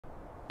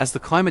As the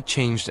climate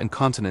changed and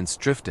continents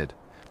drifted,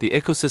 the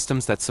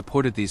ecosystems that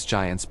supported these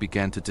giants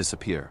began to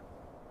disappear.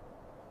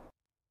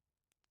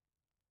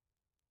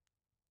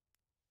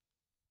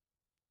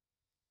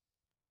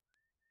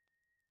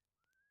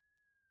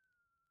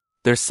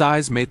 Their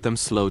size made them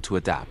slow to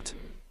adapt.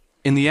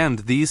 In the end,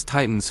 these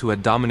titans who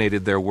had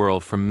dominated their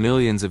world for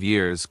millions of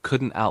years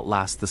couldn't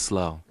outlast the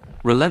slow,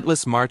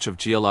 relentless march of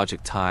geologic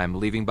time,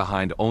 leaving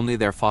behind only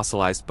their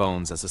fossilized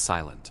bones as a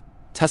silent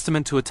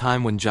testament to a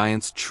time when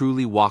giants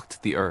truly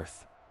walked the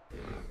earth.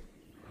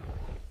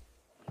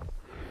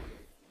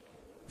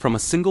 From a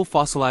single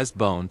fossilized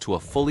bone to a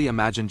fully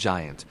imagined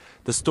giant,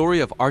 the story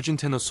of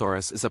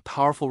Argentinosaurus is a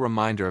powerful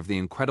reminder of the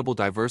incredible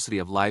diversity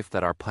of life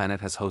that our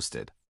planet has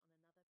hosted.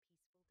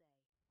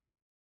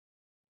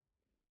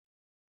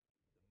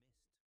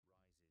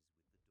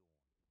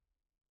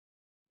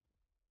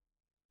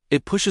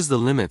 It pushes the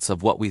limits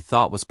of what we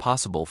thought was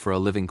possible for a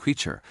living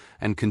creature,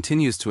 and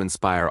continues to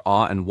inspire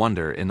awe and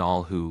wonder in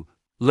all who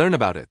learn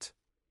about it.